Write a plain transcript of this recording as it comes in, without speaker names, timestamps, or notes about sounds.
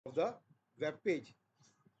of the web page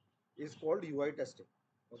is called UI testing.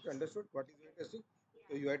 Okay, understood? What is UI testing?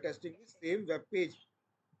 So UI testing is same web page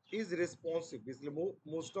is responsive. Basically,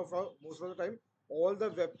 most of the time, all the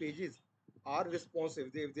web pages are responsive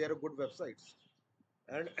if they are good websites,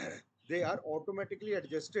 and they are automatically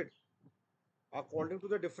adjusted according to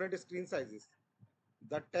the different screen sizes,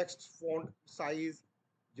 the text font size,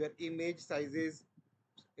 your image sizes.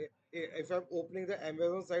 If I'm opening the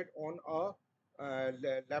Amazon site on a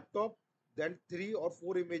laptop, then 3 or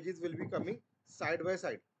 4 images will be coming side by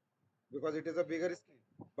side because it is a bigger screen.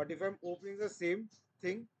 But if I'm opening the same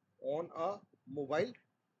thing on a mobile,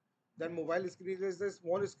 then mobile screen is a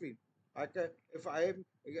small screen. If I am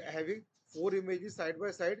having 4 images side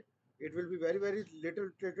by side, it will be very little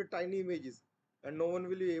tiny images, and no one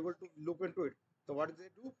will be able to look into it. So what they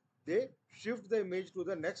do? They shift the image to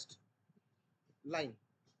the next line.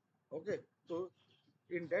 Okay, so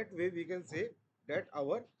in that way we can say that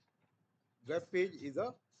our web page is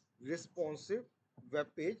a responsive web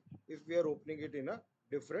page if we are opening it in a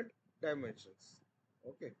different dimensions.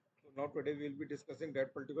 Okay, so now today we will be discussing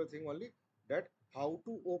that particular thing only, that how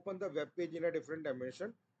to open the web page in a different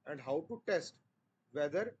dimension and how to test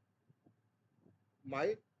whether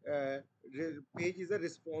my page is a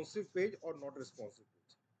responsive page or not responsive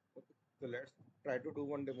page. Okay. So let's try to do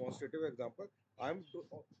one demonstrative example.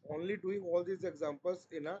 Only doing all these examples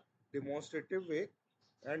in a demonstrative way,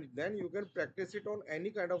 and then you can practice it on any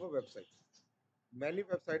kind of a website. Many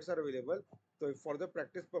websites are available. So for the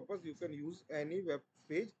practice purpose, you can use any web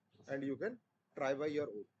page and you can try by your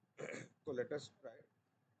own. So let us try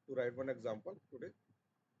to write one example today.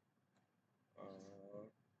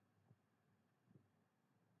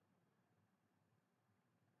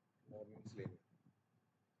 Morning Selenium.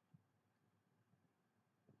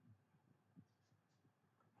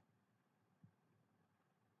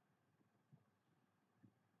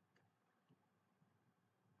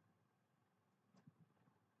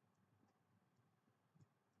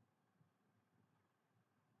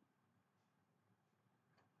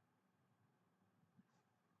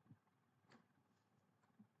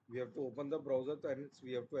 We have to open the browser and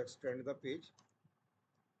we have to extend the page.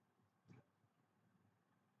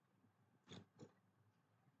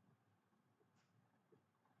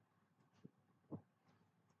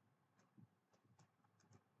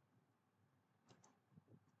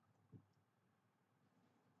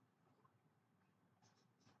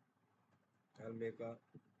 I'll make a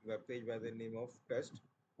web page by the name of test.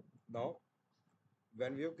 Now,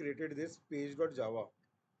 when we have created this page.java,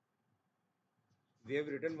 we have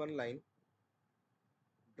written one line,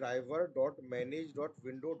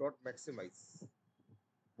 driver.manage.window.maximize.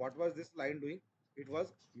 What was this line doing? It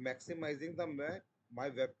was maximizing my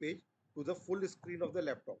web page to the full screen of the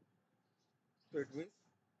laptop. So it means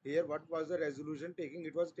here what was the resolution taking?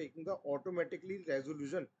 It was taking the automatically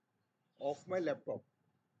resolution of my laptop.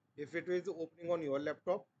 If it is opening on your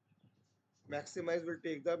laptop, maximize will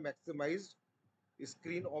take the maximized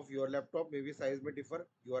screen of your laptop. Maybe size may differ,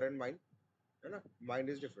 your and mine. Mine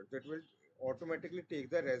is different. So it will automatically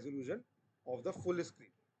take the resolution of the full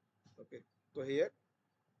screen. Okay. So here,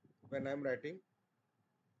 when I'm writing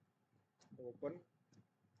open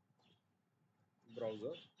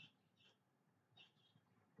browser,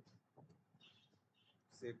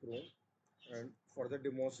 say Chrome, and for the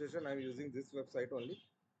demonstration, I'm using this website only.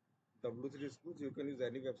 W3 Schools. You can use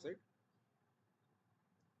any website.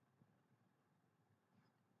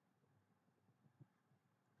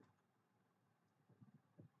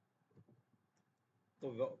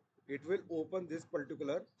 So it will open this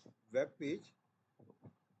particular web page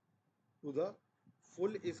to the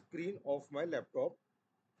full screen of my laptop.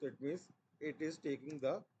 So it means it is taking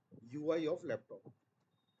the UI of laptop.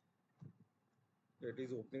 It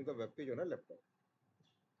is opening the web page on a laptop.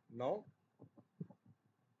 Now,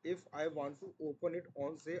 if I want to open it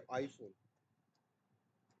on, say, iPhone,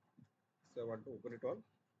 so I want to open it on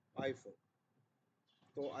iPhone.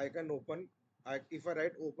 So I can open, if I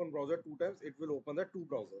write open browser 2 times, it will open the 2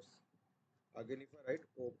 browsers. Again, if I write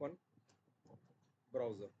open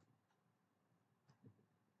browser,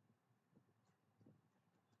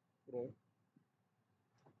 Chrome,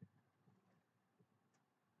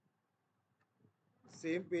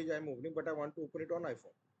 same page I am opening, but I want to open it on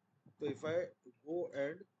iPhone. So if I go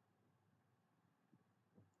and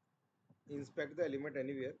inspect the element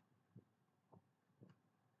anywhere,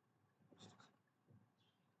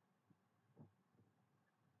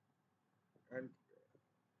 and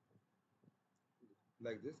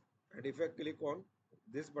like this, and if I click on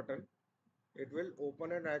this button, it will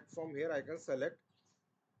open, and from here I can select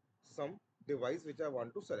some device which I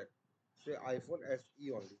want to select, say iPhone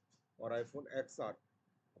SE only or iPhone XR.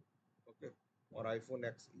 okay, or iPhone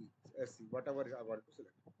XE, SE, whatever I want to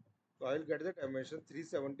select. So I will get the dimension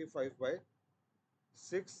 375 by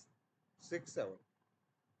 667.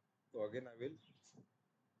 So again I will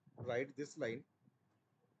write this line,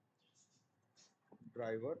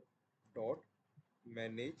 driver dot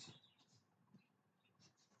manage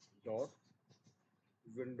dot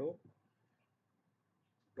window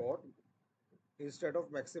dot, instead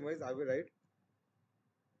of maximize I will write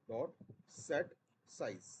dot set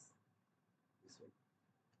size. This one.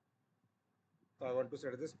 So I want to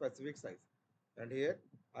set the specific size, and here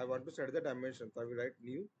I want to set the dimensions. I will write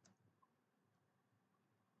new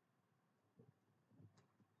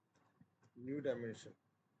dimension.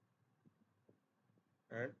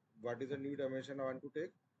 And what is the new dimension I want to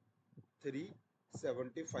take?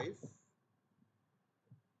 375,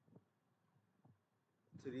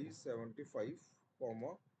 375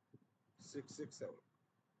 comma 667.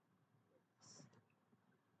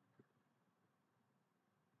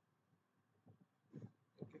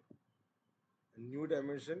 Okay. A new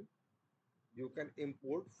dimension you can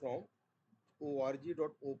import from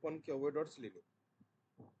org.openqw.selenium.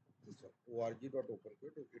 This one,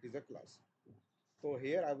 org.openqw, it is a class. So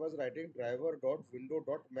here I was writing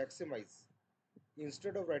driver.window.maximize.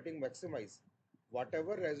 Instead of writing maximize,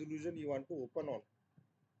 whatever resolution you want to open on,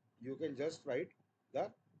 you can just write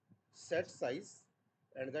the set size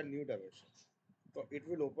and the new dimension. So it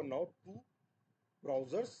will open now two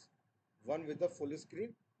browsers, one with the full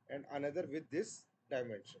screen and another with this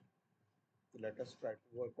dimension. So let us try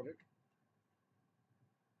to work on it.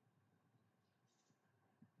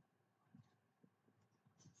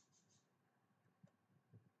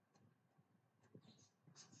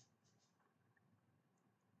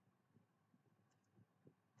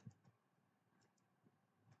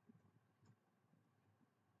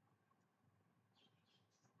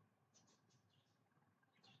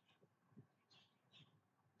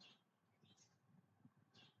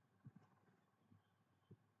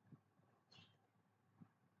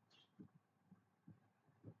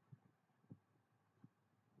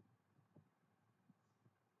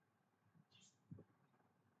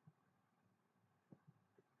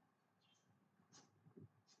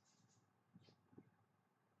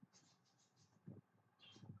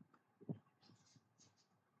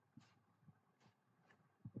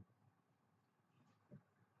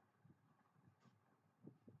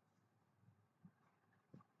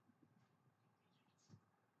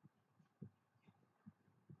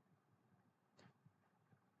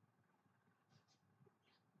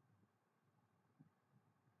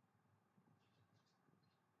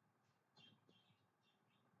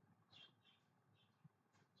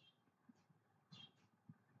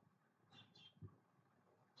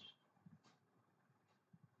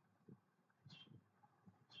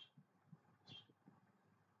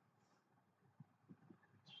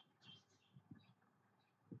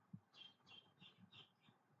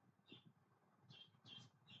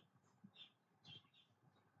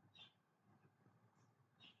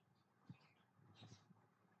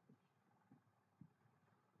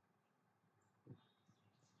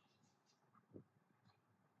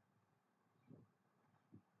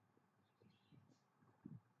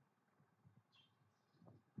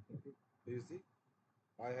 Okay. You see,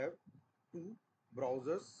 I have two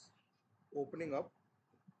browsers opening up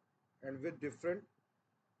and with different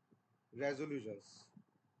resolutions.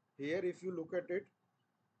 Here, if you look at it,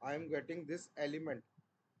 I am getting this element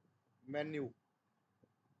menu,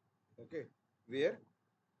 okay, where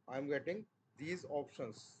I am getting these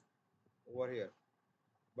options over here.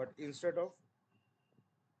 But instead of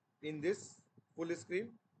in this full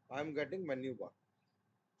screen, I am getting menu bar.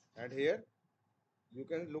 And here you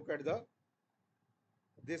can look at the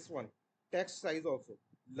this one text size also.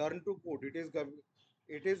 Learn to code. It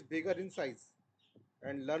is bigger in size,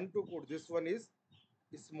 and learn to code. This one is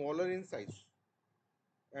smaller in size.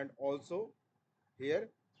 And also here,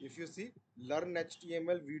 if you see, learn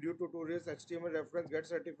HTML video tutorials, HTML reference, get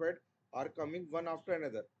certified are coming one after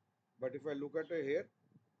another. But if I look at here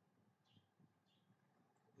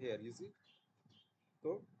you see,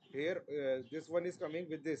 so here this one is coming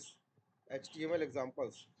with this HTML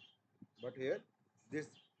examples, but here this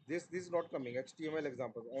this is not coming HTML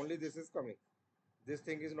examples. Only this is coming. This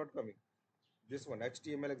thing is not coming. This one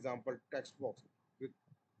HTML example text box.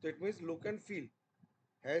 So it means look and feel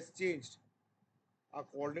has changed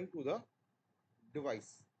according to the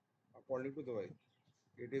device. According to the device,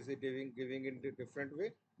 it is giving it in different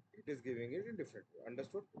way. It is giving it in different way.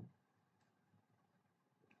 Understood?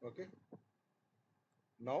 Okay.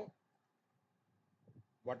 Now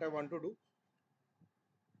what I want to do,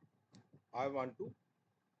 I want to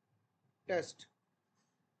test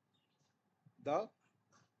the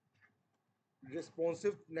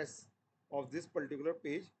responsiveness of this particular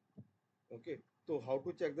page. Okay, so how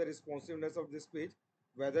to check the responsiveness of this page,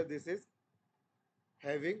 whether this is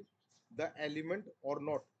having the element or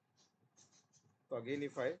not. So again,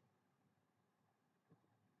 if I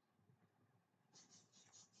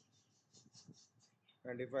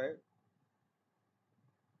and if I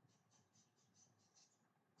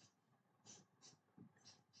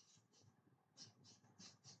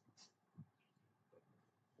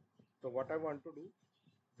so what I want to do,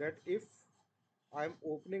 that if I'm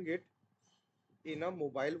opening it in a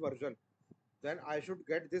mobile version, then I should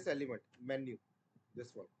get this element menu,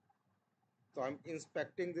 this one. So I'm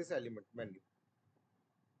inspecting this element menu.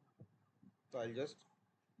 So I'll just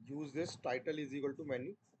use this title is equal to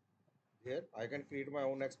menu. Here I can create my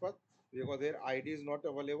own XPath because their ID is not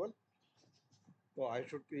available. So I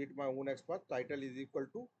should create my own XPath. Title is equal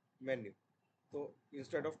to menu. So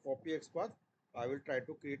instead of copy XPath, I will try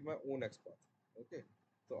to create my own XPath. Okay.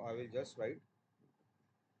 So I will just write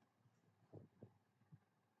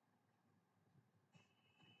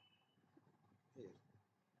here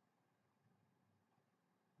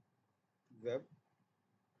web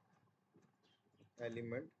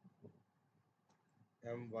element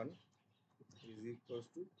m1 is equals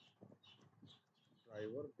to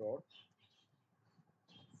driver dot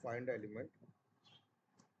find element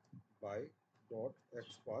by dot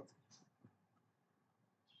XPath.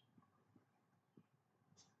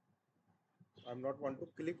 I'm not want to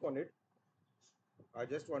click on it. I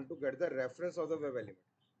just want to get the reference of the web element.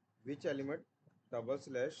 Which element? Double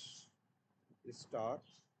slash star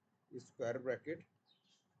square bracket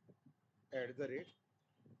at the rate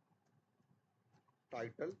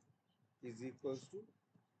title is equals to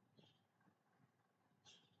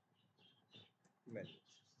menu.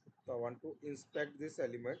 So I want to inspect this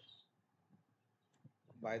element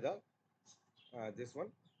by the this one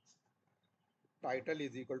title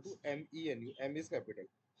is equal to menu. M is capital.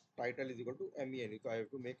 Title is equal to menu. So I have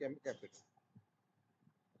to make M capital. This.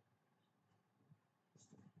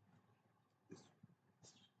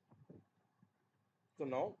 So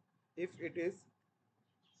now if it is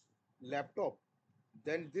laptop,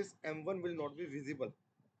 then this M1 will not be visible.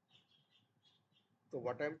 So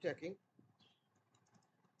what I am checking,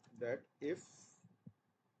 that if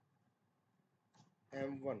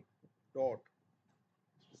M1 dot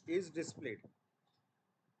is displayed,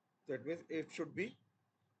 that means it should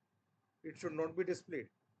not be displayed.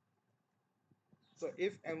 So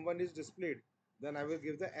if M1 is displayed, then I will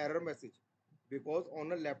give the error message, because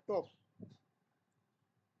on a laptop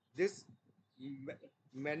this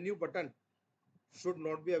menu button should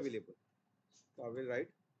not be available. So I will write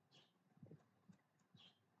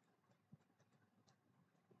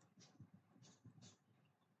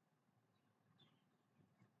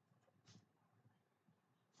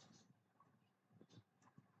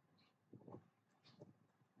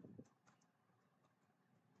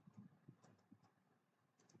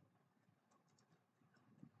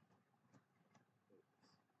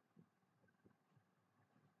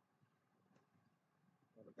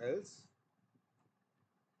or else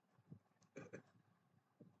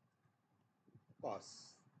pass.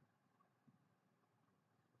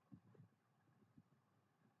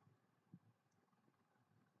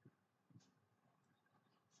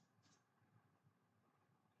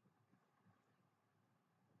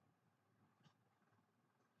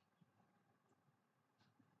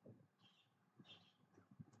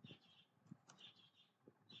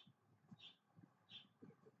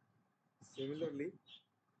 Similarly,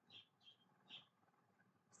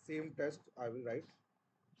 same test I will write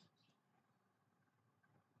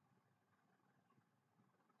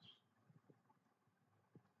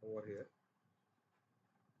over here.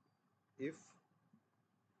 If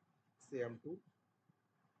say M2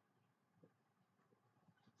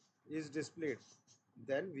 is displayed,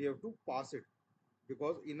 then we have to pass it,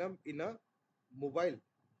 because in a mobile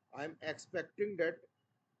I am expecting that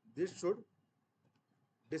this should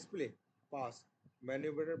display pass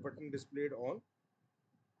menu button displayed on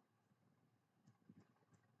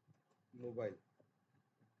mobile.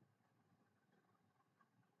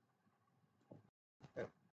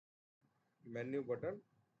 Menu button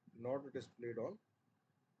not displayed on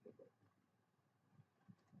mobile.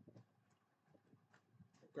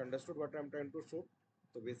 Okay, understood what I'm trying to show?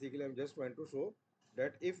 So basically I'm just trying to show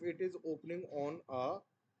that if it is opening on a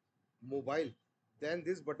mobile, then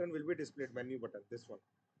this button will be displayed, menu button, this one.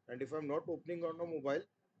 And if I'm not opening on a mobile,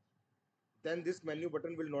 then this menu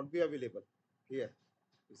button will not be available here.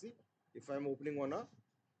 You see, if I'm opening on a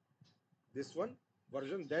this one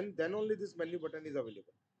version, then only this menu button is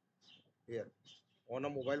available here on a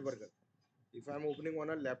mobile version. If I'm opening on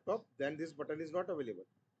a laptop, then this button is not available.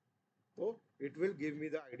 So it will give me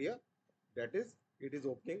the idea that is it is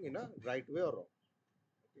opening in a right way or wrong.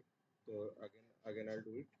 Okay. So again I'll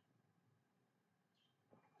do it.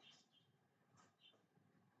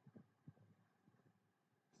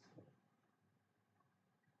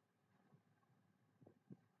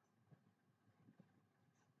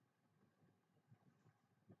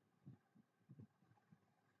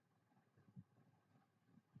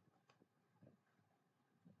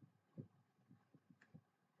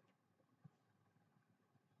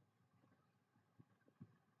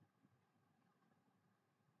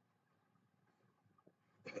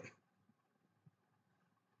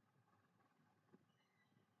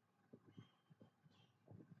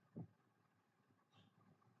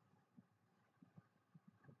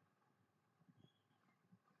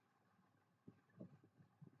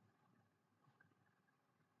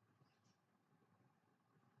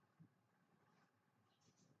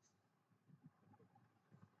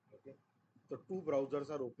 Okay. So two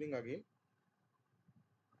browsers are opening again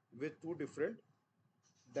with two different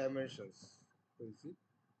dimensions. So you see,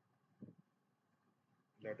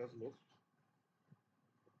 let us look.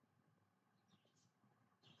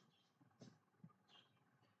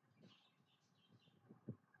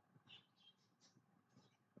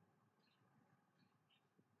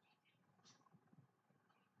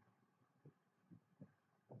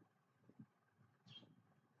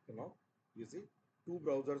 So now you see two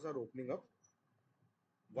browsers are opening up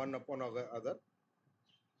one upon other.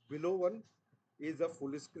 Below one is a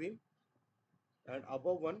full screen and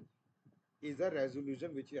above one is a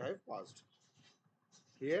resolution which I have passed.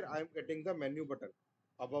 Here I am getting the menu button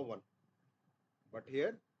above one, but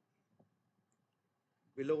here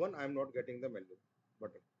below one I am not getting the menu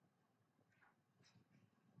button.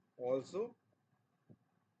 Also,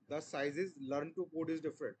 the sizes learn to code is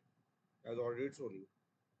different as already shown you.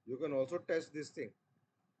 You can also test this thing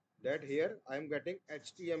that here I am getting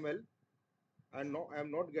HTML and now I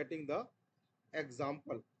am not getting the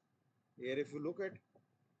example. Here if you look at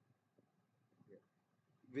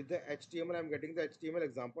with the HTML I am getting the HTML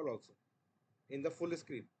example also in the full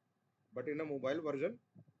screen, but in a mobile version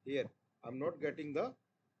here I'm not getting the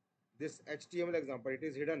this HTML example. It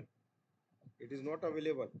is hidden. It is not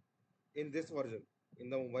available in this version, in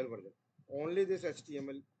the mobile version. Only this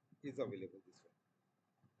HTML is available this one.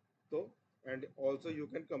 So, and also you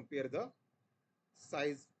can compare the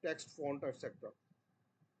size, text, font, etc.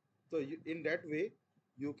 So in that way,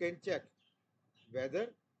 you can check whether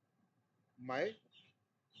my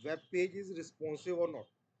web page is responsive or not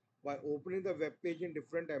by opening the web page in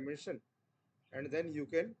different dimension, and then you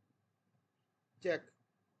can check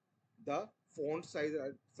the font size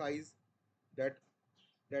that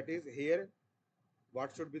that is here.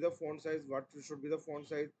 What should be the font size? What should be the font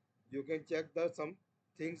size? You can check the some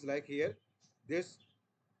things like here. This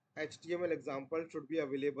HTML example should be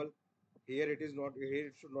available. Here it is not. Here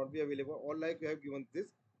it should not be available. Or like we have given this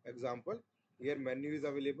example. Here menu is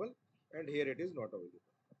available and here it is not available.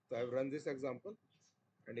 So I have run this example,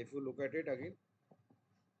 and if you look at it again,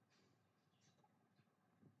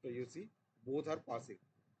 so you see both are passing.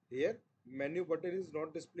 Here menu button is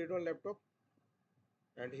not displayed on laptop,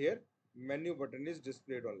 and here menu button is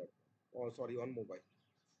displayed on laptop. Or sorry, on mobile.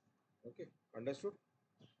 Okay, understood?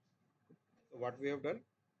 So what we have done,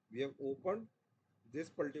 we have opened this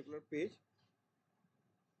particular page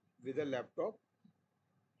with a laptop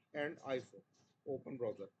and iPhone, open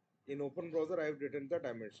browser. In open browser, I have written the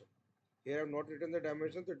dimension. Here I have not written the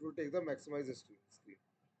dimensions, it will take the maximize screen.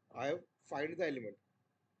 I have find the element,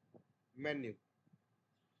 menu.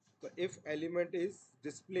 So if element is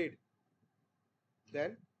displayed,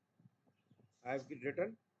 then I have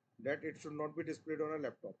written that it should not be displayed on a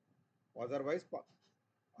laptop. Otherwise,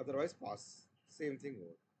 otherwise pass. Same thing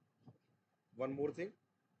over. One more thing,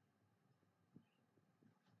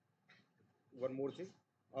 one more thing.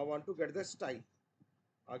 I want to get the style.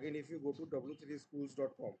 Again, if you go to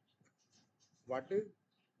w3schools.com, what is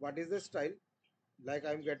what is the style? Like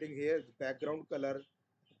I'm getting here background color,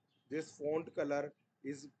 this font color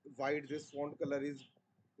is white, this font color is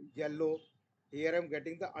yellow. Here I'm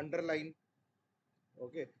getting the underline.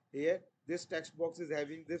 Okay, here this text box is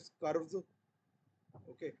having this curves.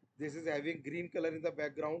 Okay, this is having green color in the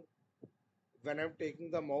background. When I'm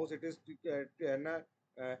taking the mouse, it is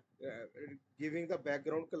giving the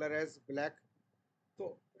background color as black.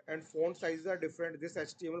 So and font sizes are different. This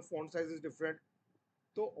HTML font size is different.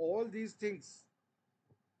 So all these things,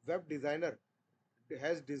 web designer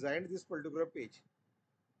has designed this particular page.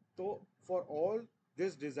 So for all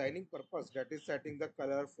this designing purpose, that is setting the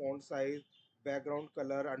color, font size, background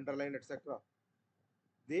color, underline, etc.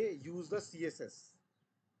 they use the CSS.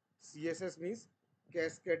 CSS means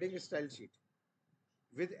cascading style sheet.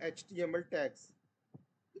 With HTML tags,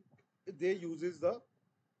 they uses the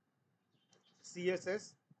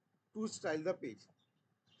CSS to style the page.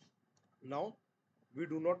 Now we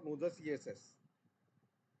do not know the CSS.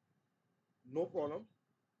 No problem.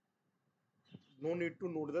 No need to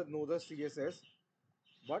know the CSS.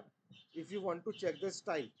 But if you want to check the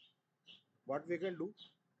style, what we can do,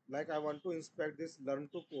 like I want to inspect this learn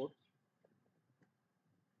to code.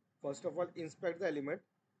 First of all, inspect the element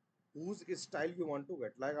whose style you want to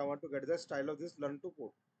get. Like I want to get the style of this learn to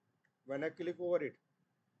code. When I click over it,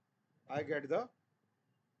 I get the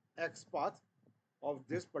X path of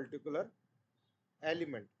this particular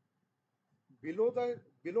element. Below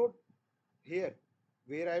here,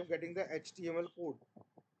 where I am getting the HTML code,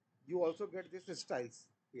 you also get this styles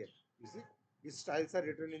here. You see, these styles are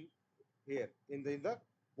written in here in the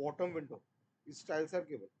bottom window. These styles are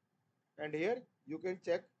given, and here you can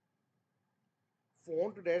check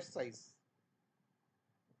font dash size,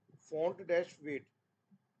 font dash weight,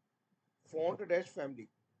 font dash family.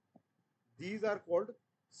 These are called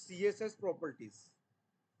CSS properties.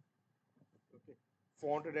 Okay,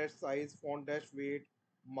 font dash size, font dash weight,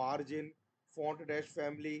 margin, font dash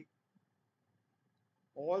family.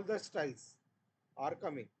 All the styles are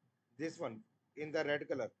coming. This one in the red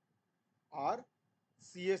color are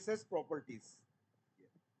CSS properties.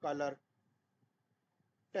 Color,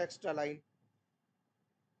 text align,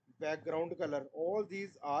 background color, all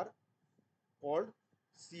these are called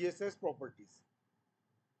CSS properties.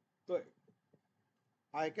 So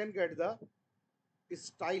I can get the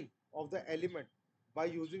style of the element by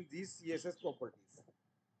using these CSS properties.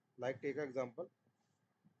 Like take an example.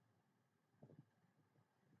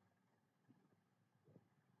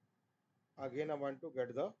 Again, I want to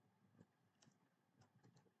get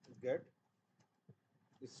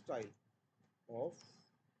style of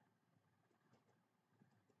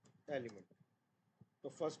element. So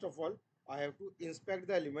first of all, I have to inspect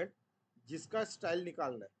the element जिसका style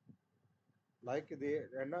निकालना है. Like they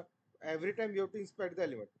and every time you have to inspect the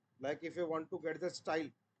element. Like if you want to get the style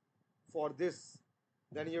for this,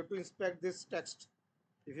 then you have to inspect this text.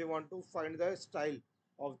 If you want to find the style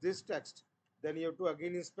of this text, then you have to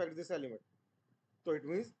again inspect this element. So it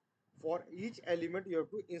means for each element you have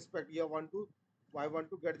to inspect. I want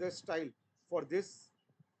to get the style for this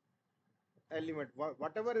element.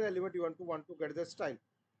 Whatever the element you want to get the style,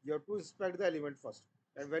 you have to inspect the element first.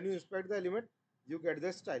 And when you inspect the element, you get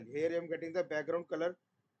the style. Here I am getting the background color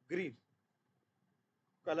green,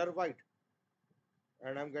 color white,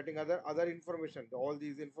 and I'm getting other information, all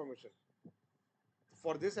these information.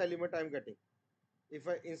 For this element I'm getting. If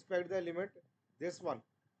I inspect the element, this one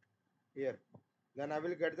here, then I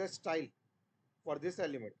will get the style for this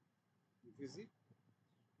element. If you see,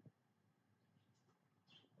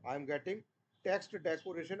 I'm getting text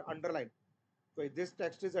decoration underline. So if this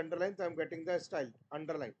text is underlined, so I'm getting the style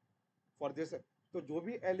underline for this. So जो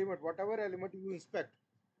भी element, whatever element you inspect,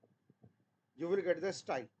 you will get the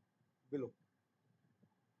style below.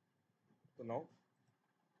 So now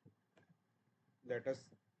let us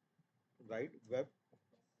write web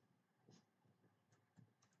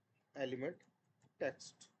element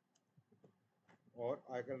text, or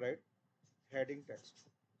I can write heading text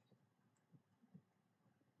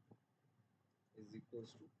is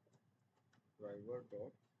equals to driver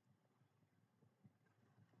dot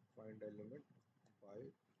find element by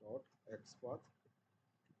dot xpath.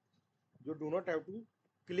 You do not have to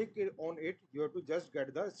click on it, you have to just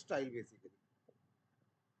get the style basically.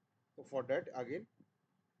 So for that again,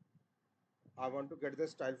 I want to get the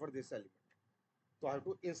style for this element. So I have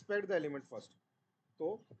to inspect the element first.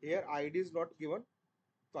 So here ID is not given.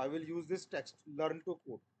 So I will use this text learn to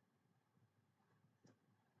code.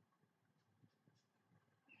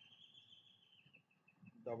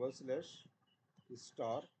 Double slash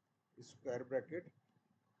star square bracket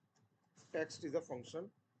text is a function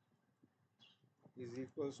is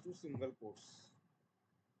equals to single quotes.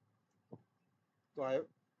 So I have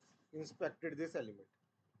inspected this element,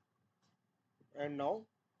 and now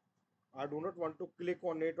I do not want to click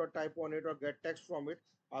on it or type on it or get text from it.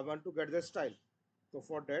 I want to get the style. So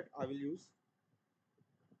for that I will use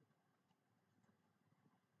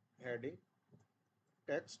heading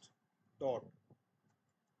text dot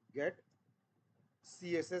get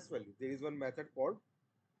CSS value. There is one method called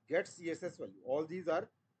get CSS value. All these are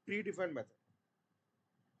predefined method.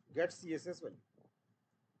 Get CSS value.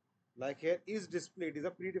 Like here is displayed is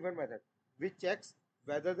a predefined method which checks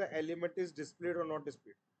whether the element is displayed or not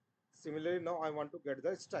displayed. Similarly, now I want to get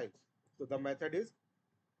the style. So the method is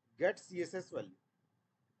get CSS value.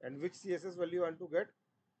 And which CSS value you want to get?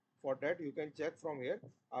 For that you can check from here.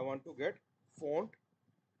 I want to get font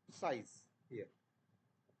size here,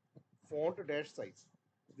 font dash size.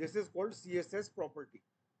 This is called CSS property,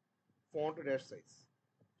 font dash size.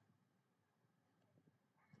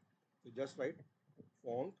 You just write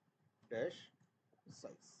font dash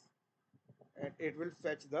size and it will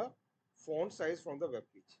fetch the font size from the web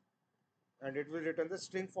page, and it will return the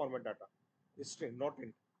string format data, string, not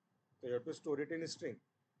int. So you have to store it in string.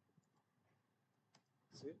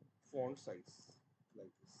 Say font size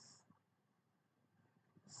like this.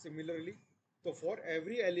 Similarly, so for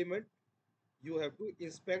every element you have to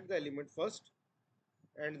inspect the element first,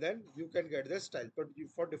 and then you can get the style. But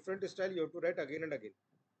for different style you have to write again and again.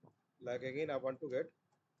 Like again I want to get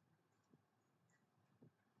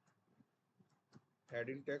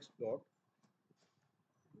heading text dot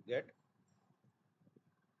get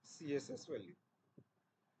CSS value.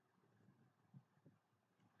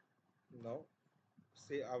 Now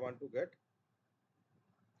say I want to get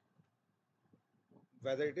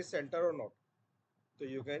whether it is center or not. So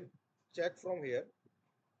you can check from here.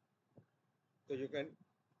 So you can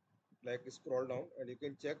like scroll down and you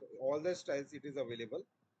can check all the styles it is available,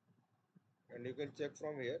 and you can check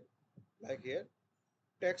from here, like here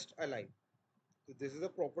text align. So this is a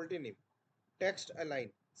property name, text align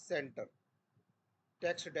center,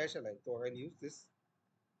 text dash align. So I can use this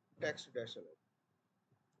text dash align,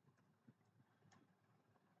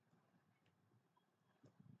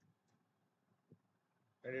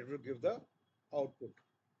 and it will give the output.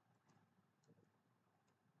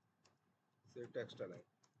 Say text align.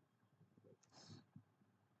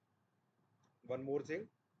 One more thing,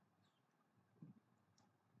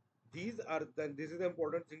 these are then this is the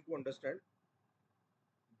important thing to understand.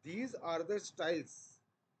 These are the styles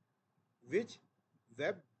which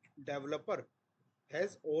web developer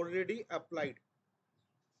has already applied,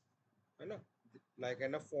 है ना, like है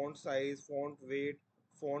ना font size, font weight,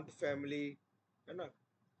 font family, है ना,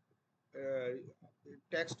 uh,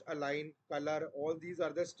 text align, color, all these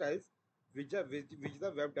are the styles which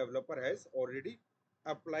the web developer has already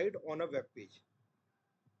applied on a web page.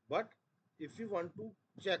 But if you want to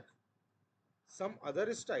check some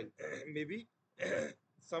other style, maybe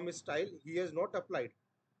some style he has not applied,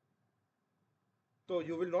 so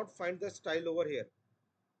you will not find the style over here.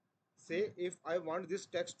 Say if I want this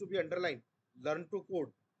text to be underlined, learn to code,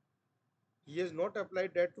 he has not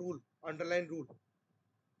applied that rule, underline rule.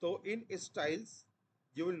 So in styles,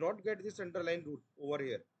 you will not get this underline rule over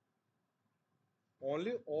here.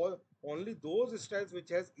 Only those styles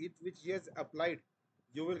which he has applied,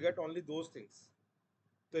 you will get only those things.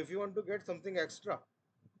 So if you want to get something extra,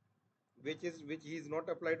 which he is not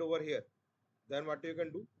applied over here, then what you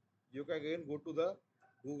can do? You can again go to the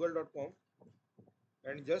google.com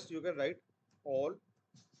and just you can write all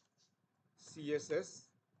CSS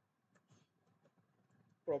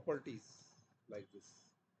properties like this,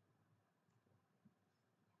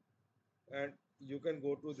 and you can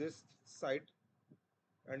go to this site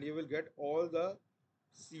and you will get all the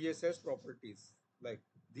CSS properties. Like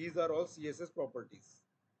these are all CSS properties,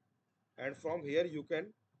 and from here you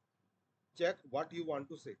can check what you want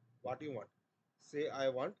to say, what you want. Say I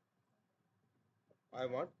want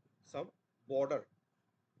some border,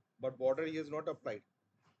 but border is not applied.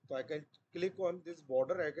 So I can click on this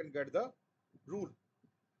border, I can get the rule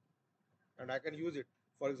and I can use it.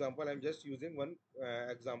 For example, I'm just using one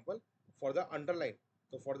example for the underline.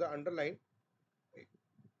 So for the underline,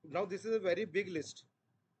 now this is a very big list.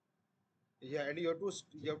 Yeah, and you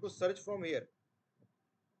have to search from here.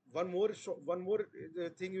 One more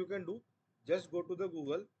thing you can do, just go to the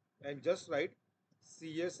Google and just write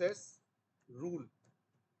CSS rule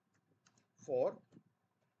for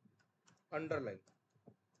underline,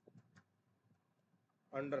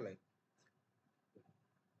 underline,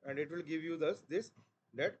 and it will give you this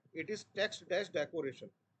that it is text dash decoration,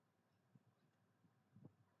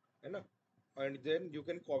 है ना? And then you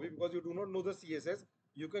can copy, because you do not know the CSS,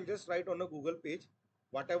 you can just write on a Google page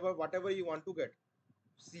whatever you want to get,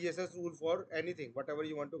 CSS rule for anything, whatever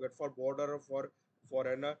you want to get, for border or for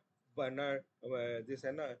this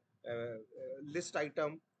list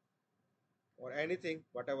item or anything,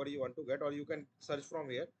 whatever you want to get, or you can search from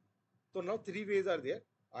here. So now three ways are there.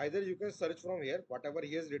 Either you can search from here whatever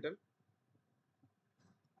he has written,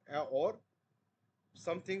 or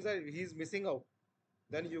some things are he is missing out,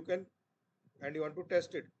 then you can, and you want to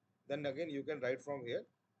test it, then again you can write from here,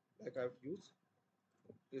 like I've used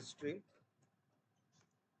string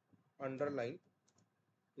underline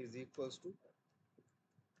is equals to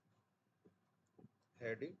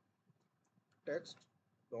heading text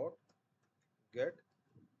dot get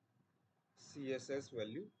CSS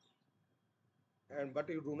value, and but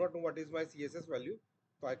you do not know what is my CSS value,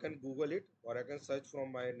 so I can Google it or I can search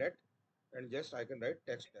from my net and just I can write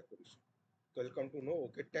text decoration. So you'll come to know,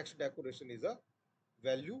 okay, text decoration is a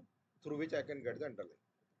value through which I can get the underline.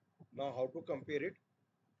 Now how to compare it?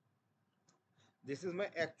 This is my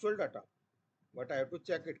actual data, but I have to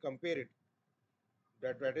check it, compare it,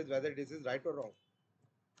 that is whether this is right or wrong.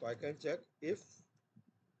 So I can check if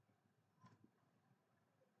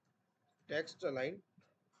text align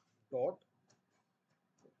dot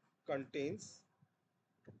contains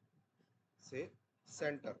say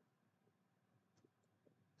center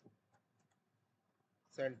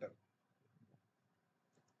center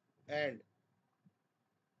and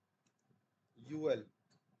ul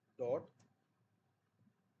dot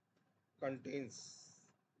contains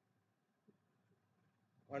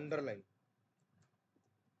underline,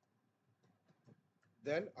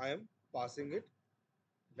 then I am passing it,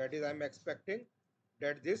 that is I am expecting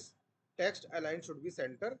that this text align should be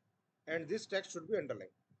center and this text should be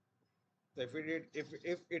underlined. So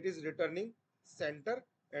if it is returning center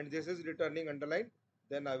and this is returning underline,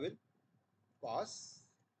 then I will pass.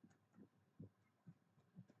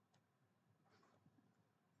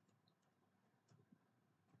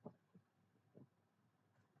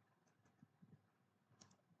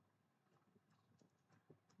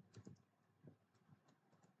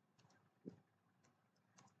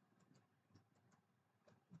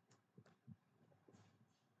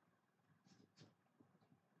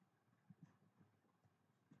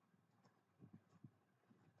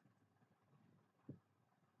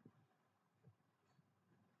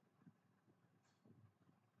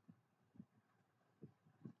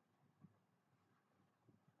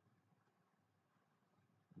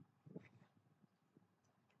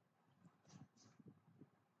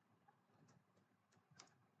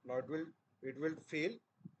 Now it will fail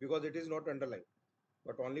because it is not underlined.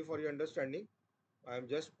 But only for your understanding, I am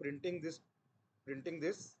just printing this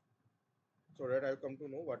so that I'll come to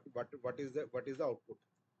know what is the output.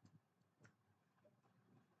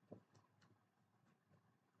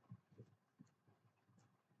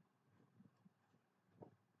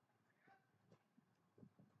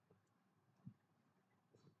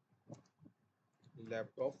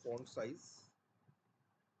 Laptop font size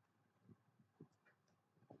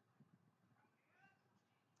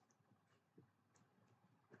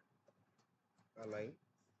align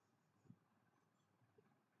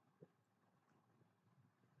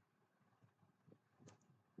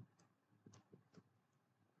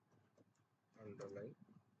underline.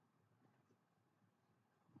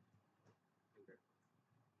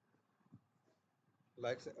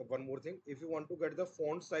 Like one more thing, if you want to get the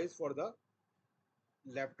font size for the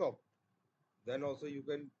laptop, then also you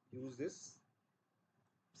can use this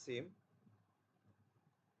same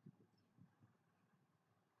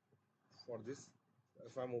for this.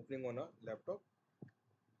 If I'm opening on a laptop,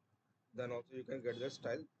 then also you can get the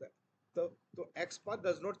style. The XPath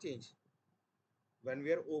does not change when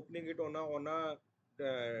we are opening it on a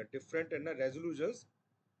different resolutions,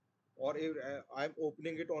 or if I'm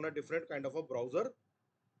opening it on a different kind of a browser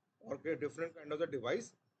or a different kind of the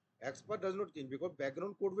device. XPath does not change because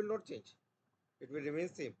background code will not change. It will remain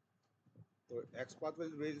same. So XPath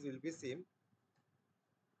will be same,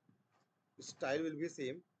 style will be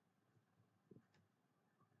same,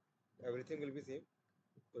 everything will be same.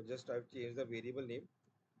 So just I've changed the variable name,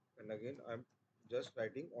 and again I'm just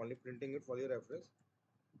writing, only printing it for your reference.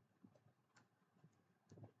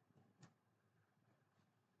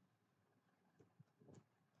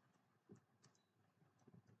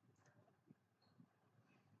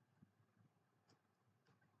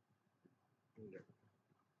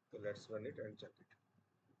 So let's run it and check it.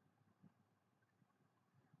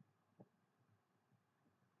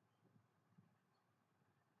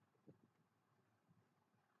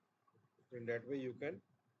 In that way you can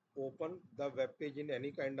open the web page in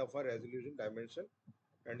any kind of a resolution dimension,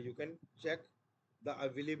 and you can check the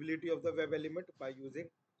availability of the web element by using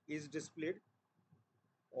is displayed,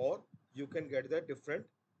 or you can get the different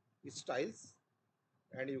styles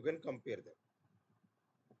and you can compare them.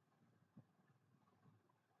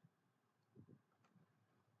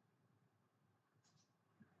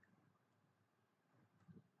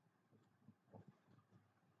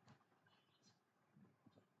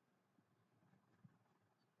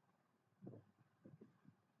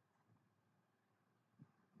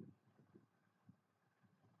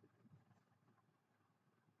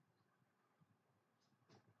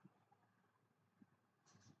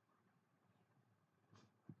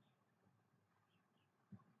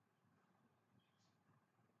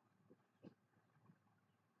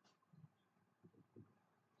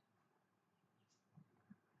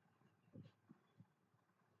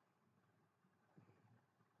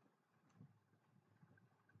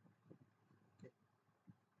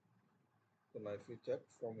 So now if you check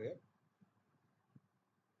from here,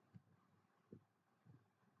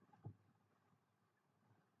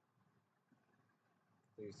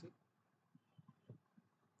 so you see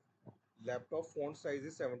laptop font size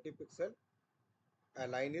is 70 pixel,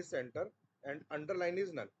 align is center, and underline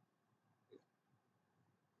is none.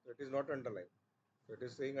 So it is not underline. So it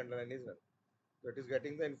is saying underline is none. So it is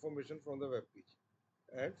getting the information from the web page.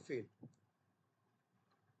 And fail.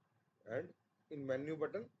 And in menu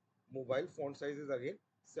button, mobile font size is again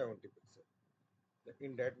 70 pixel.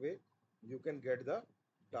 In that way, you can get the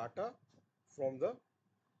data from the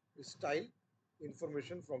style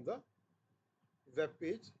information from the web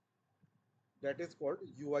page, that is called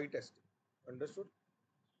UI testing. Understood?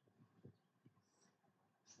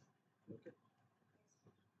 Okay.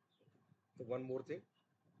 So one more thing.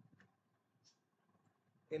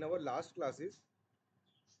 In our last classes,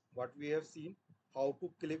 what we have seen, how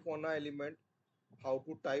to click on an element, how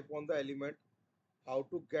to type on the element, how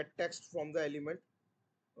to get text from the element.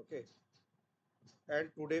 Okay. And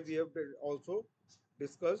today we have also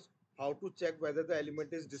discussed how to check whether the element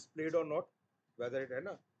is displayed or not, whether it is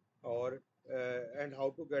or and how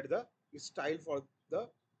to get the style for the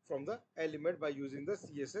from the element by using the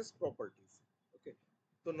CSS properties. Okay.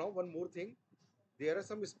 So now one more thing, there are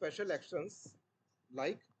some special actions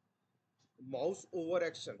like mouse over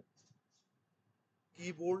action,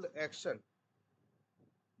 keyboard action,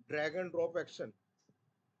 drag and drop action,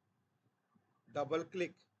 double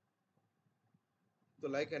click. So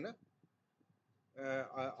like है ना,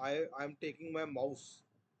 I'm taking my mouse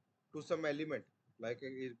to some element, like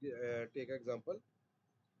take example,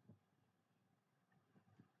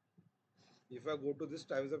 if I go to this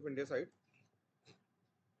Times of India site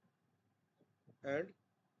and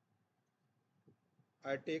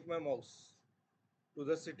I take my mouse to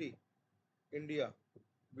the city India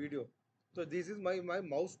video, so this is my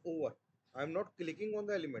mouse over, I'm not clicking on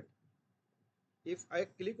the element. If I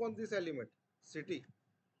click on this element city,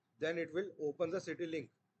 then it will open the city link.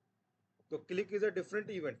 So click is a different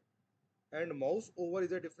event and mouse over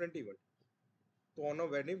is a different event. So on a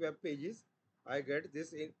many web pages, I get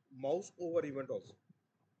this in mouse over event also.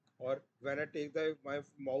 Or when I take my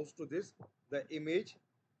mouse to this, the image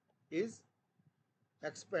is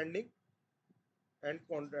expanding and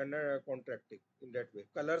contracting in that way.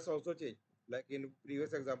 Colors also change. Like in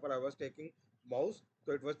previous example, I was taking mouse,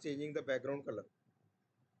 so it was changing the background color.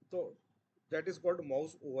 So that is called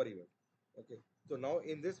mouse over event. Okay. So now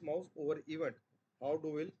in this mouse over event, how do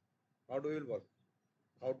we work?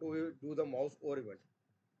 How do we do the mouse over event?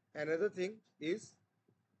 Another thing is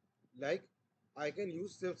like I can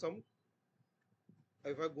use some,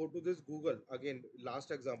 if I go to this Google again,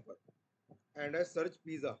 last example, and I search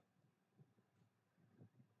pizza,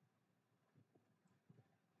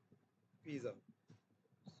 pizza,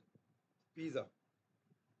 pizza.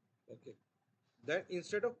 Okay. Then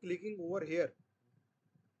instead of clicking over here,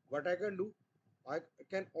 what I can do, I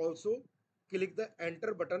can also click the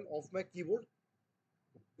enter button of my keyboard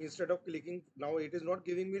instead of clicking. Now it is not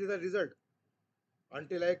giving me the result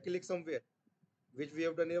until I click somewhere, which we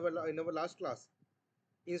have done in our last class.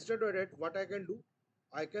 Instead of that, what I can do,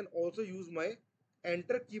 I can also use my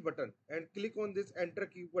enter key button and click on this enter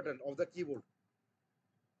key button of the keyboard,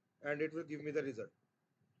 and it will give me the result.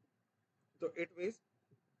 So it means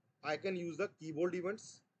I can use the keyboard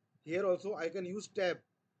events. Here also I can use tab.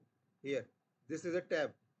 Here, this is a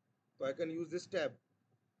tab. So I can use this tab.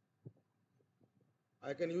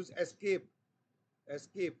 I can use escape.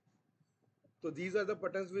 Escape. So these are the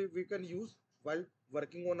buttons we can use while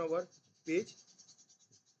working on our page.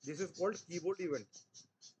 This is called keyboard event.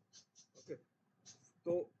 Okay.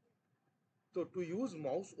 So, so to use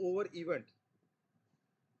mouse over event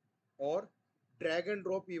or drag and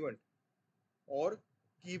drop event or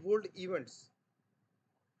keyboard events,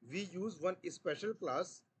 we use one special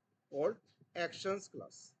class called actions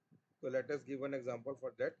class. So let us give one example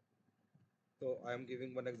for that. So I am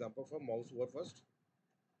giving one example for mouse over first.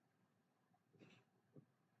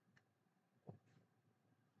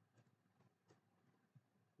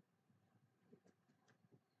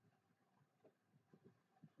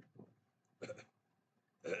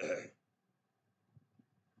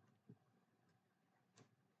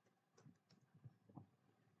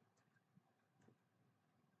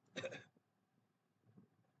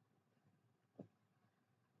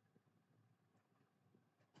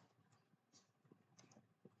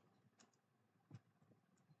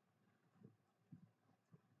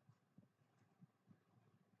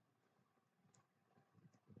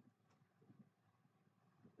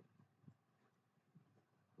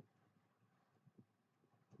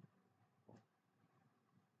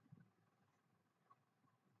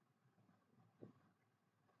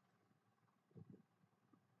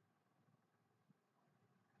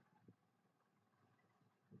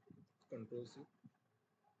 Control C.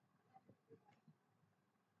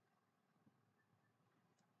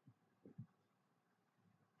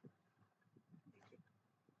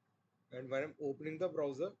 And when I'm opening the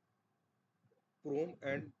browser, Chrome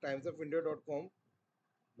and timesofindia.com,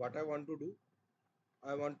 what I want to do,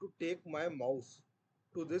 I want to take my mouse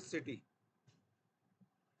to this city.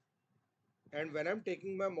 And when I'm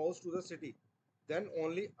taking my mouse to the city, then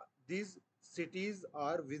only these cities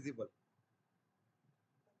are visible.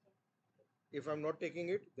 If I'm not taking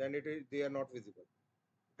it, then they are not visible.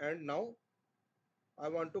 And now I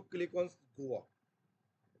want to click on Goa.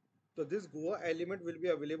 So this Goa element will be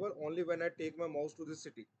available only when I take my mouse to this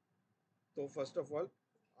city. So first of all,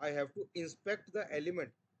 I have to inspect the element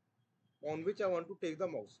on which I want to take the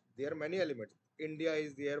mouse. There are many elements. India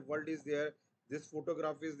is there, world is there, this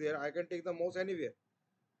photograph is there. I can take the mouse anywhere.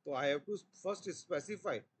 So I have to first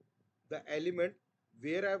specify the element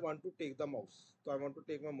where I want to take the mouse. So I want to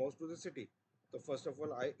take my mouse to the city. So first of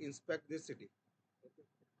all, I inspect this city. Okay.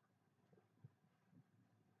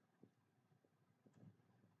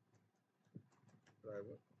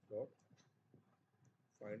 Driver dot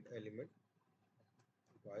find element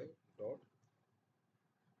by dot.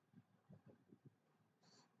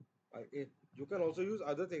 You can also use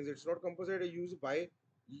other things. It's not compulsory to use by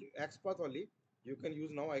XPath only. You can use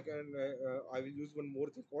now. I will use one more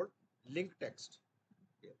thing called link text.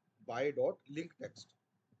 Yeah. By dot link text.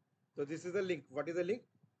 So this is the link. What is the link?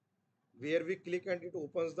 Where we click and it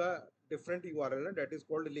opens the different URL, and that is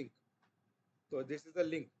called link. So this is the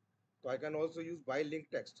link. So I can also use by link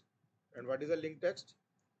text. And what is the link text?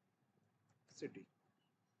 City.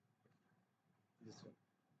 This one.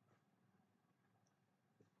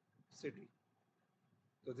 City.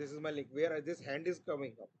 So this is my link where this hand is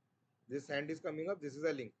coming up. This hand is coming up. This is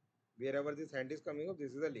a link. Wherever this hand is coming up,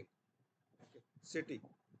 this is a link. Okay. City.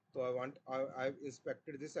 So I've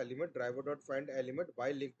inspected this element driver.find element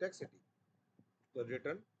by link text city. So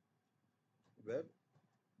return web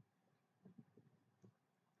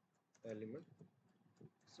element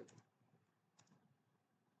city.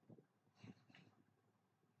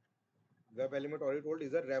 Web element already told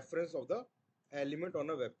is a reference of the element on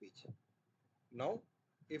a web page. Now,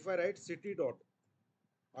 if I write city dot,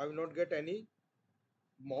 I will not get any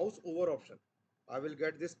mouse over option. I will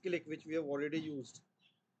get this click which we have already used.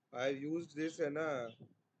 I have used this in a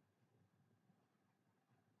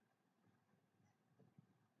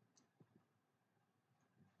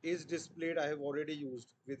is displayed. I have already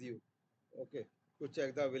used with you. Okay, to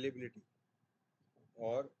check the availability.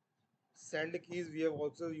 Or send keys we have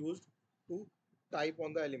also used to type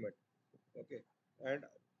on the element. Okay, and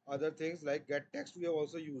other things like get text we have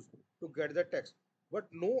also used to get the text. But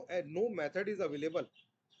no method is available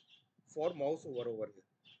for mouse over here.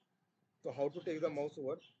 So how to take the mouse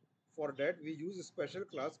over? For that we use a special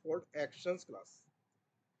class called actions class.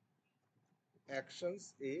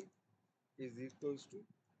 Actions A is equals to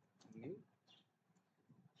new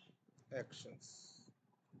actions,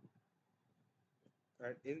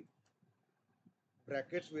 and in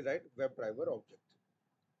brackets we write web driver object.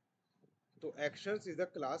 So actions is the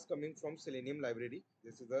class coming from Selenium library.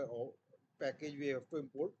 This is the package we have to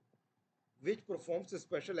import, which performs a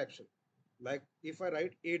special action. Like if I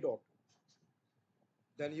write a dot,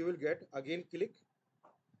 then you will get again click,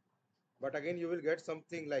 but again you will get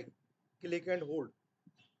something like click and hold,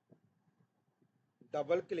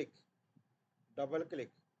 double click, double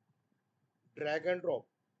click, drag and drop.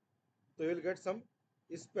 So you will get some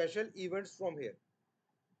special events from here,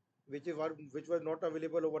 which was not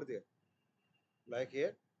available over there. Like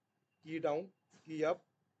here, key down, key up,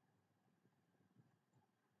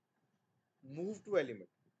 move to element.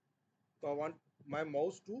 So I want my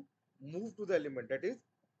mouse to move to the element. That is,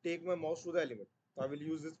 take my mouse to the element. So I will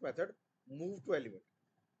use this method, move to element.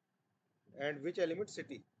 And which element?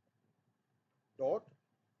 City. Dot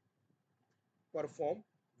perform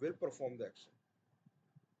will perform the action.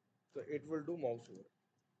 So it will do mouse over.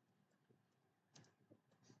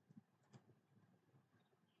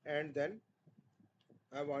 And then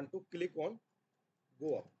I want to click on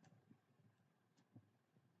go up.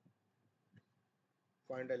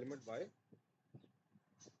 Find element by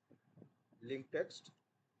link text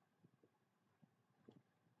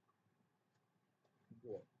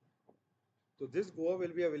go up. So this go up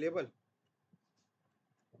will be available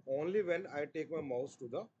only when I take my mouse to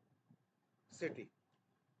the city.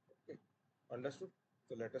 Okay. Understood?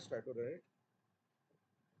 So let us try to run it.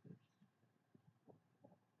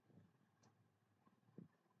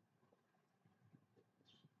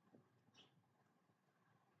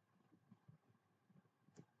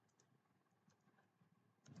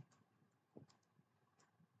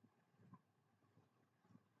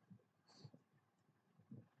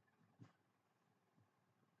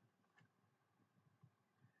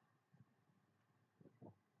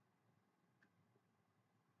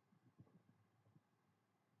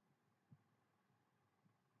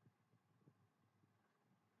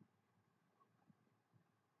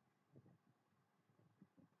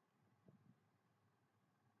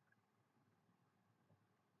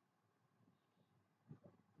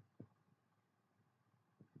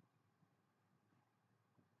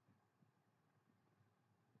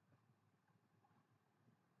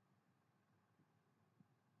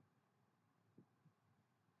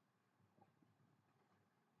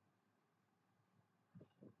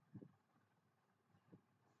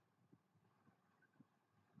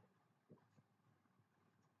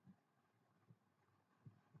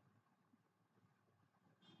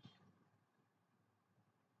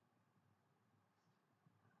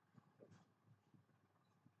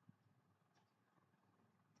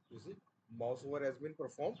 see, mouse over has been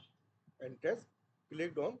performed and it has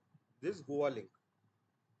clicked on this Goa link.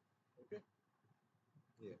 Okay,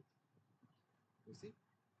 here you see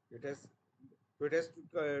it has, so it has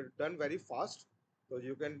done very fast. So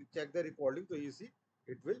you can check the recording. So you see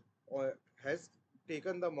it will has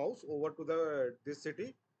taken the mouse over to the this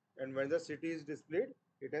city, and when the city is displayed,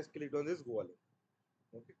 it has clicked on this Goa link.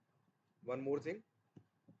 Okay, one more thing.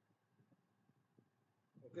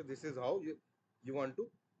 Okay, this is how you want to,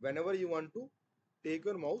 whenever you want to take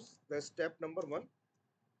your mouse, the step number one,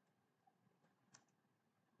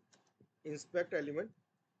 inspect element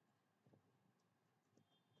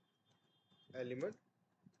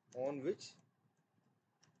on which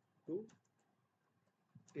to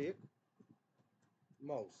take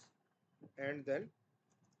mouse, and then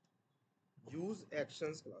use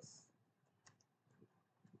actions class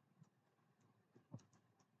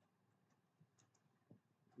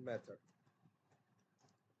method.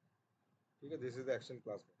 Okay, this is the action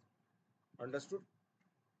class method. Understood?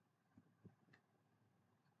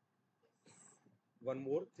 One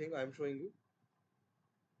more thing I am showing you,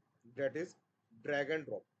 that is drag and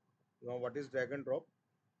drop. Now what is drag and drop?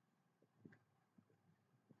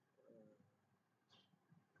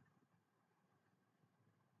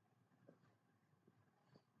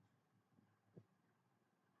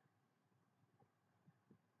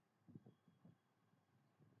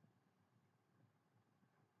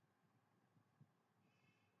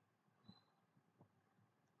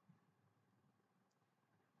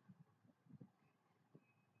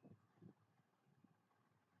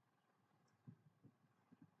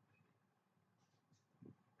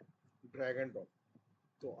 Drag and drop.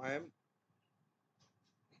 So I am,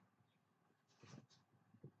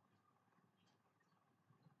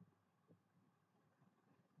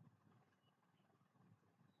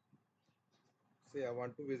 say I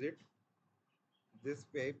want to visit this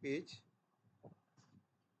page,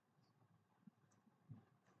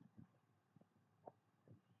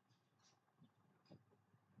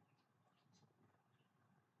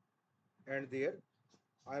 and there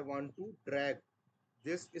I want to drag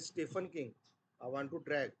this Stephen King. I want to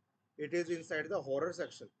drag. It is inside the horror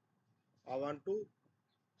section. I want to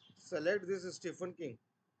select this Stephen King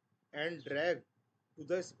and drag to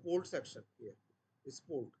the sport section here.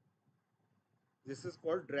 Sport. This is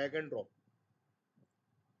called drag and drop.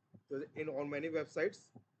 So in on many websites,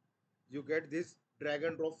 you get this drag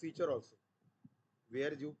and drop feature also,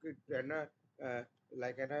 where you could uh,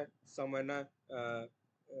 like some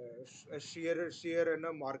share in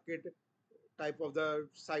a market type of the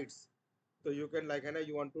sites. So you can like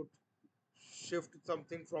you want to shift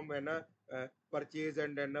something from purchase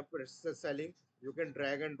and selling, you can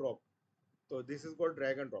drag and drop. So this is called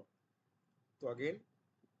drag and drop. So again,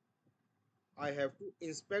 I have to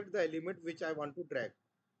inspect the element which I want to drag,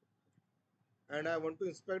 and I want to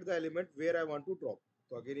inspect the element where I want to drop.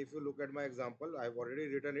 So again, if you look at my example, I've already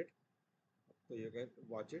written it, so you can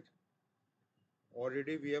watch it.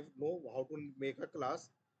 Already we have know how to make a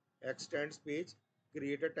class, extends page,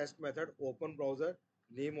 create a test method, open browser,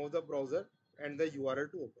 name of the browser, and the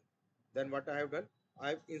URL to open. Then what I have done,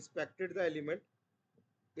 I've inspected the element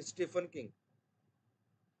Stephen King.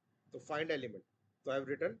 So find element. So I've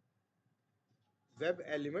written web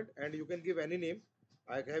element, and you can give any name.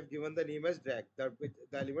 I have given the name as drag, the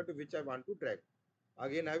element which I want to drag.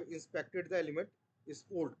 Again, I have inspected the element is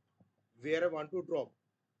old, where I want to drop.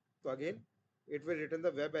 So again, it will return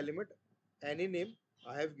the web element, any name.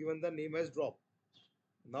 I have given the name as drop.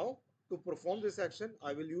 Now to perform this action,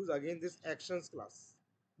 I will use again this actions class,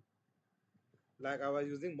 like I was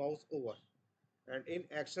using mouse over. And in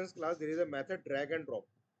actions class, there is a method drag and drop.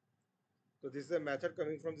 So this is a method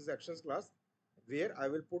coming from this actions class, where I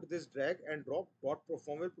will put this drag and drop dot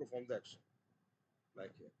perform will perform the action,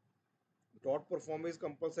 like here. Dot perform is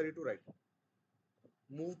compulsory to write.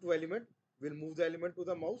 Move to element will move the element to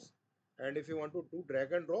the mouse, and if you want to do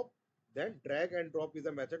drag and drop, then drag and drop is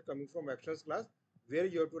a method coming from actions class, where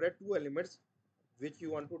you have to write two elements which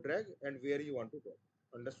you want to drag and where you want to drop.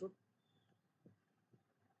 Understood?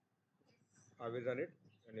 I will run it,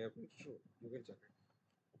 and you can show, you can check it.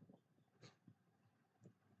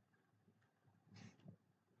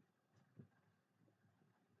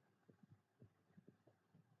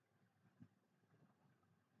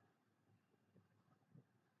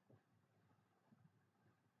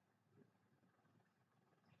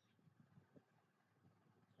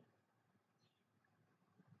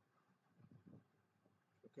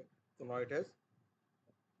 Okay, so now it has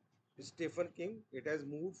Stephen King. It has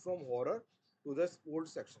moved from horror to the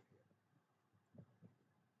sports section.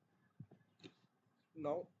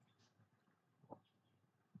 Now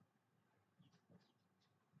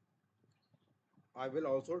I will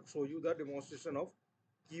also show you the demonstration of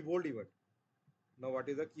keyboard event. Now what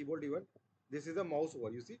is the keyboard event? This is a mouse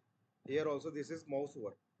over. You see here also this is mouse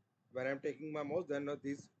over. When I'm taking my mouse, then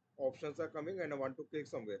these options are coming and I want to click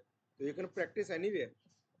somewhere. So you can practice anywhere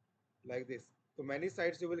like this. So many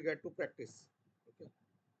sites you will get to practice. Okay.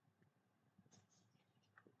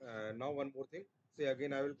 Now one more thing. Say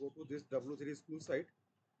again I will go to this W3 school site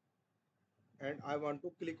and I want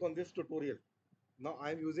to click on this tutorial. Now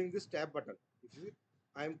I am using this tab button. You see,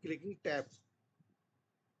 I am clicking tab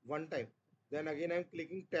one time. Then again I am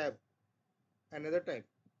clicking tab another time.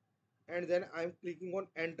 And then I am clicking on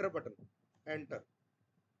enter button. Enter.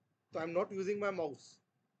 So I am not using my mouse.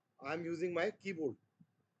 I am using my keyboard.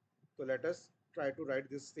 So let us try to write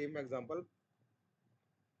this same example.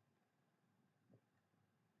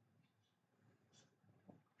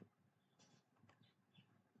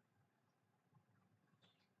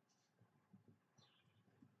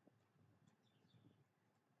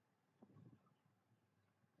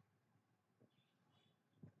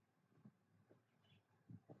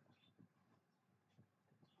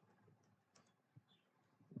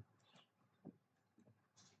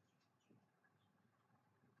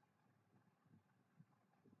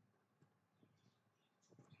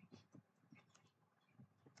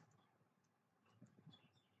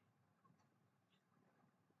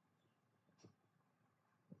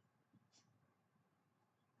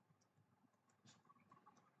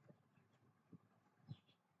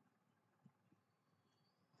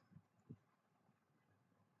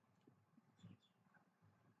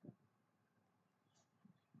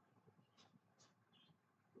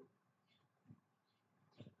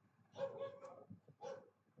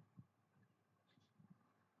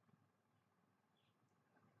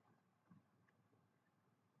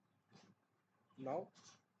 Now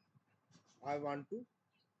I want to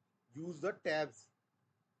use the tabs.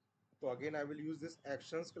 So again I will use this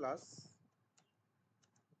actions class.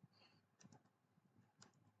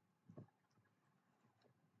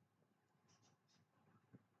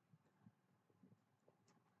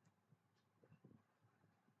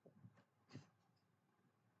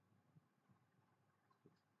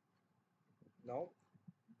 Now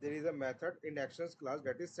there is a method in actions class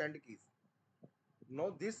that is send keys.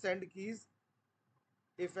 Now this send keys,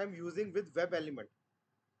 if I'm using with web element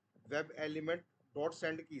dot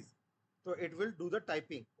send keys, so it will do the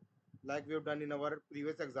typing like we have done in our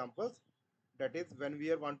previous examples. That is when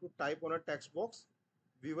we want to type on a text box,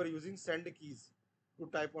 we were using send keys to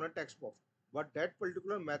type on a text box. But that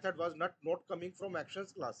particular method was not coming from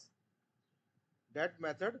actions class. That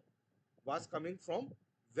method was coming from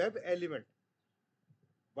web element.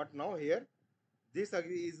 But now here, this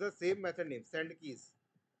is the same method name, send keys.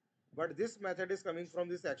 But this method is coming from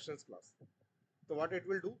this actions class. So what it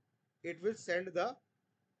will do? It will send the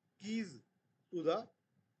keys to the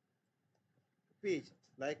page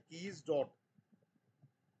like keys dot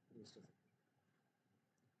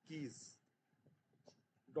keys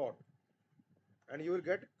dot, and you will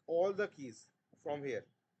get all the keys from here,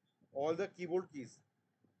 all the keyboard keys,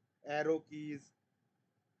 arrow keys,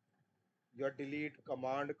 your delete,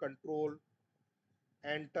 command, control,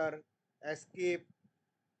 enter, escape,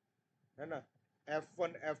 and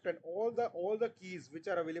F1, F10, all the keys which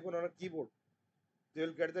are available on a keyboard. They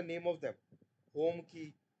will get the name of them. Home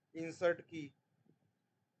key, insert key,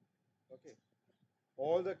 okay,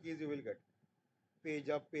 all the keys you will get. Page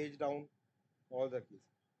up, page down, all the keys.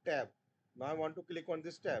 Tab. Now I want to click on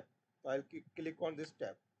this tab. So I'll click on this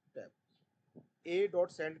tab. Tab. A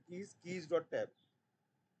dot send keys, keys dot tab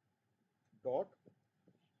dot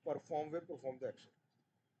perform will perform the action.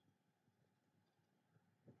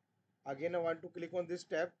 Again I want to click on this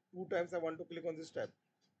tab. Two times I want to click on this tab.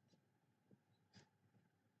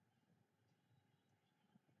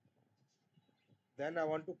 Then I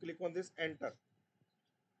want to click on this enter.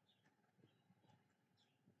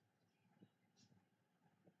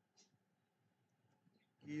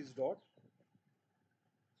 Keys dot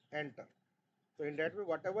enter. So in that way,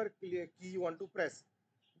 whatever key you want to press,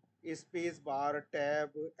 space bar,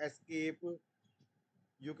 tab, escape,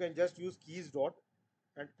 you can just use keys dot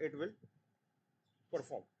and it will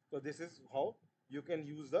perform. So this is how you can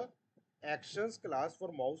use the actions class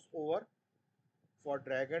for mouse over, for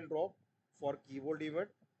drag and drop, for keyboard event,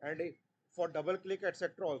 and for double click,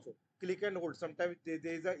 etc. Also click and hold. Sometimes there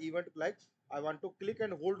is an event like I want to click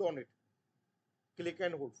and hold on it. Click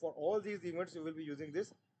and hold. For all these events, you will be using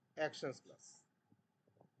this actions class.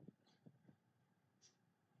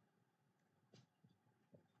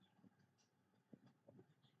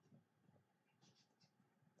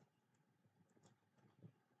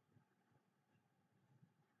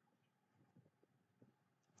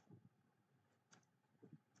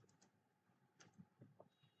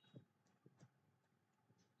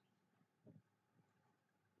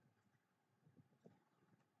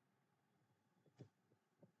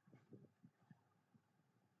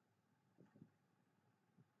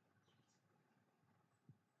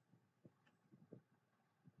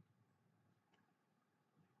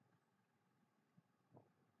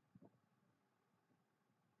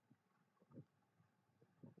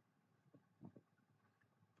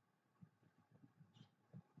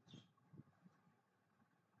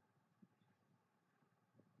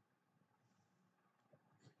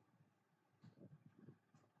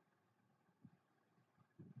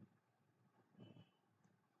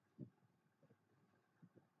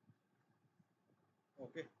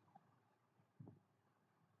 Okay,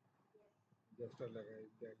 just like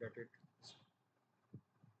that it.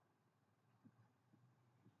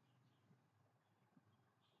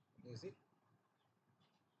 You see,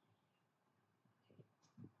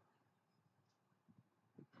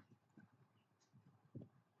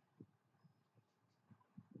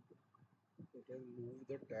 you can move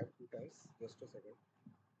the tab two times. Just a second.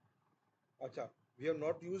 Acha, we have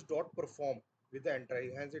not used dot perform with the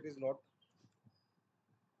entry, hence it is not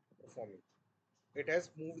performing. It has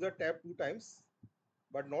moved the tab two times,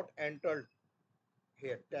 but not entered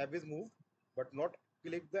here. Tab is moved, but not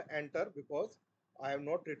click the enter because I have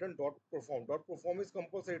not written dot perform. Dot perform is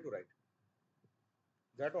compulsory to write.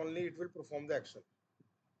 That only it will perform the action.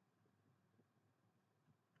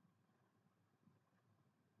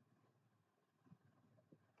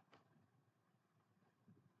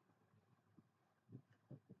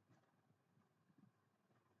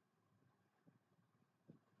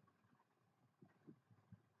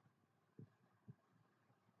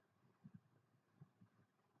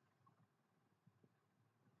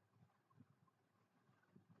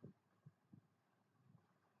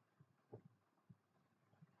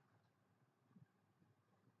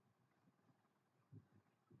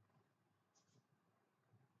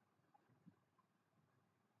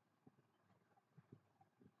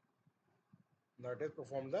 Now it has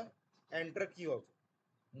performed the enter key also.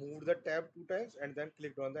 Moved the tab two times and then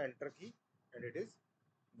clicked on the enter key, and it is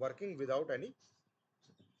working without any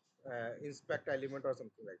inspect element or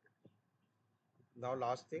something like that. Now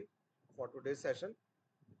last thing for today's session,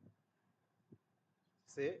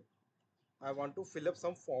 say I want to fill up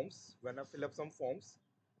some forms. When I fill up some forms,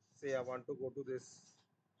 say I want to go to this,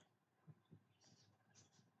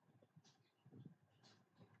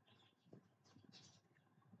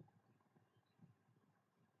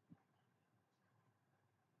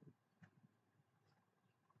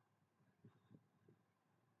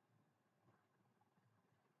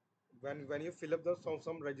 when you fill up the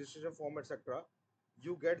some registration form, etc.,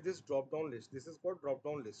 you get this drop down list. This is called drop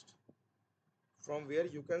down list, from where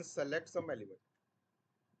you can select some element.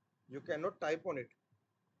 You cannot type on it.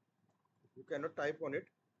 You cannot type on it.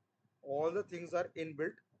 All the things are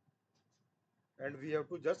inbuilt, and we have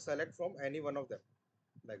to just select from any one of them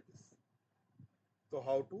like this. So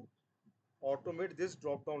how to automate this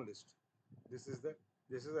drop down list? This is the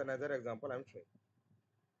this is another example I'm showing.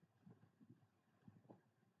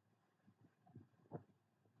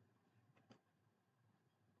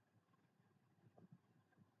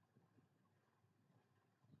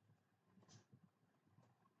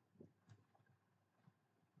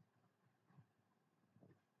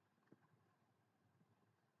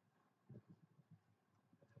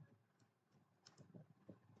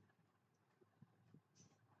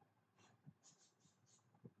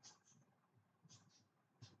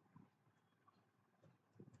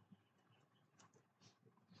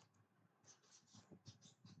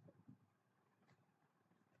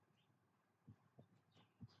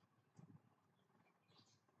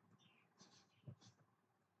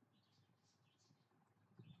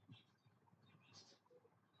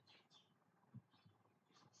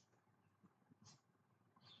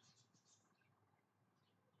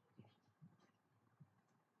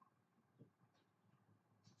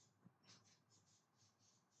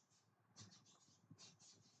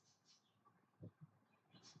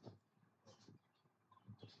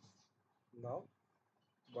 Now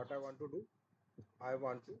what I want to do, I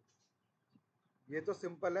want to, ये तो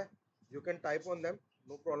simple है, you can type on them,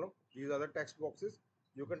 no problem. These are the text boxes,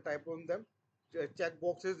 you can type on them. Check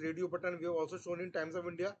boxes, radio button, we have also shown in Times of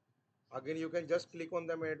India. Again, you can just click on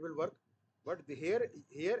them and it will work. But here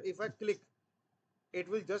if I click, it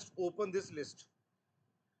will just open this list.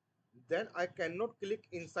 Then I cannot click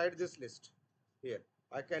inside this list. Here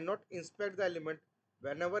I cannot inspect the element.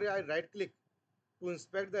 Whenever I right click to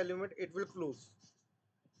inspect the element, it will close.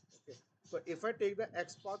 Okay, so if I take the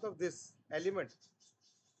X path of this element,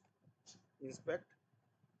 inspect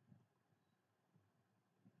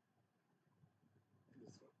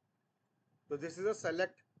this one. So this is a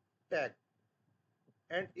select tag,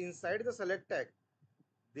 and inside the select tag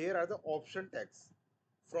there are the option tags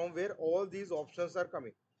from where all these options are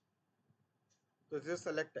coming. So this is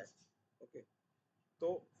select tag. Okay,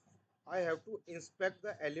 so I have to inspect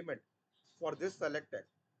the element for this select tag,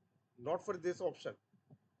 not for this option.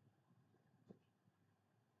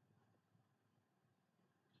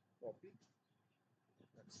 Copy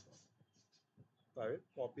XPath. So I will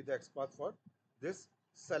copy the XPath for this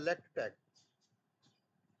select tag.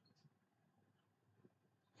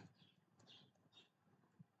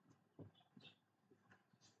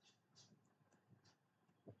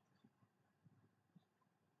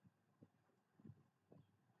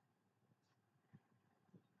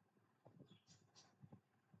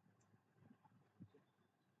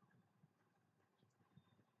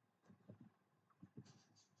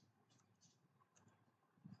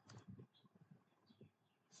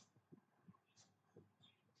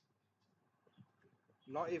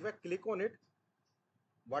 Now if I click on it,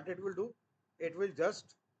 what it will do, it will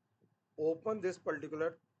just open this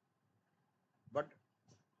particular, but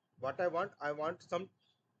what I want some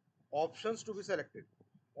options to be selected.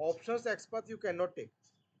 Options XPath you cannot take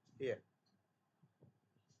here.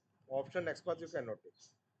 Option XPath you cannot take.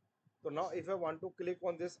 So now if I want to click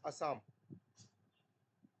on this Assam,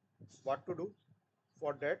 what to do?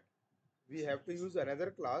 For that we have to use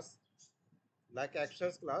another class like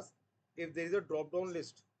actions class. If there is a drop down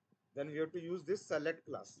list, then we have to use this select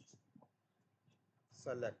class.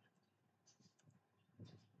 Select.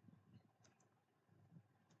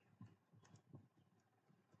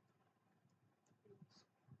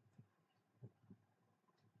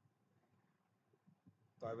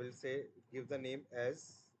 So I will say give the name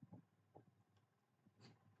as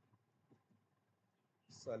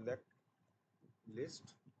select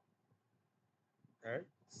list, and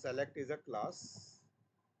select is a class.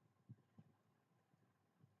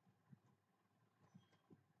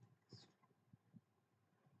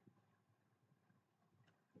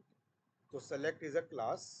 So select is a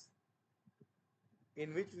class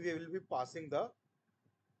in which we will be passing the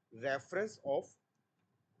reference of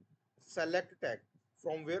select tag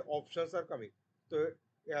from where options are coming. So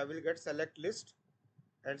I will get select list,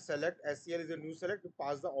 and select SEL is a new select to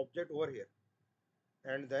pass the object over here,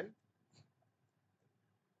 and then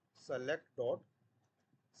select dot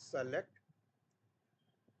select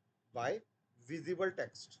by visible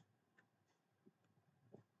text.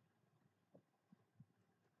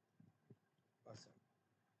 Awesome.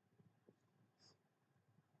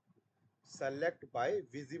 Select by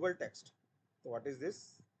visible text. So what is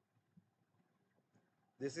this?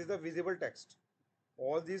 This is the visible text.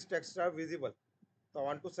 All these texts are visible. So I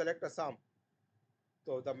want to select Assam.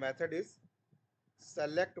 So the method is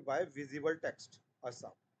select by visible text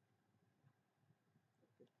Assam.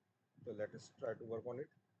 So let us try to work on it.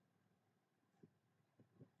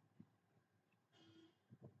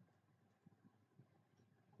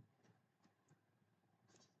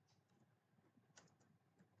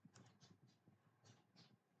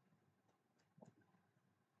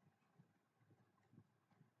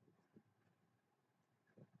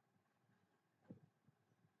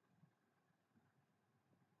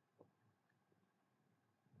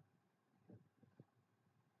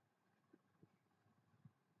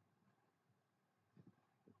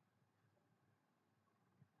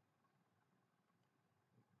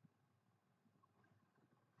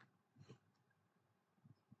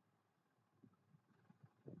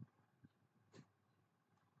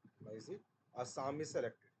 Now you see Assam is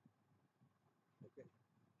selected. Okay.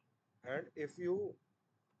 And if you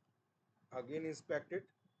again inspect it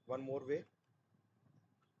one more way,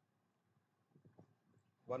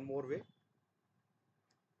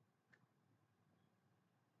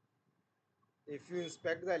 if you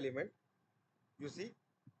inspect the element, you see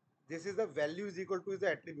this is the value is equal to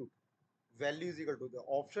the attribute. Value is equal to the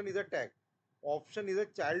option is a tag. Option is a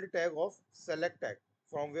child tag of select tag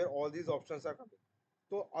from where all these options are coming.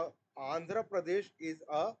 So Andhra Pradesh is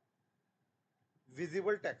a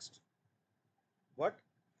visible text. What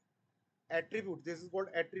attribute? This is called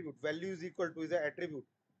attribute. Value is equal to is the attribute.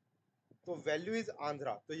 So value is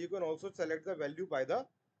Andhra. So you can also select the value by the,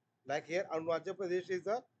 like here Arunachal Pradesh is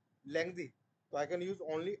a lengthy. So I can use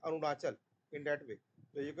only Arunachal in that way.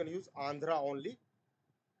 So you can use Andhra only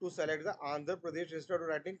to select the Andhra Pradesh. Instead of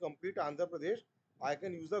writing complete Andhra Pradesh, I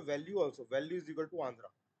can use the value also. Value is equal to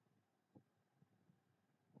Andhra.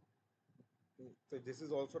 So this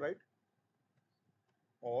is also right.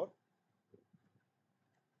 Or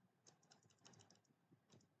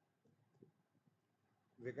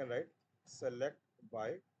we can write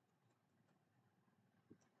by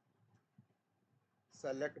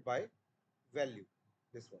select by value.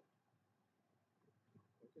 This one.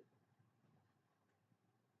 Okay.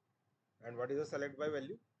 And what is the select by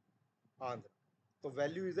value? Andhra. So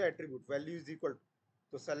value is the attribute. Value is equal to.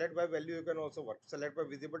 So select by value you can also work. Select by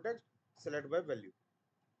visible text. Select by value.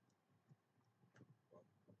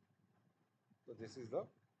 So this is the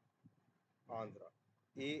Andhra.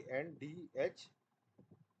 ANDHR.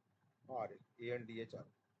 ANDHR.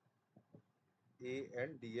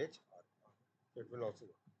 ANDHR. So it will also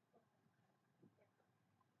work.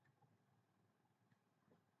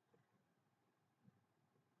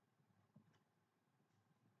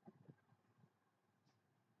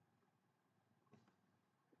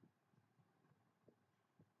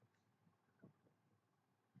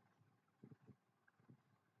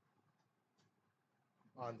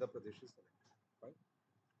 Andhra Pradesh is selected. Fine.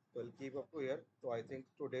 So we'll keep up to here. So I think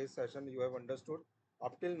today's session you have understood.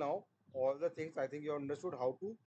 Up till now, all the things I think you have understood how to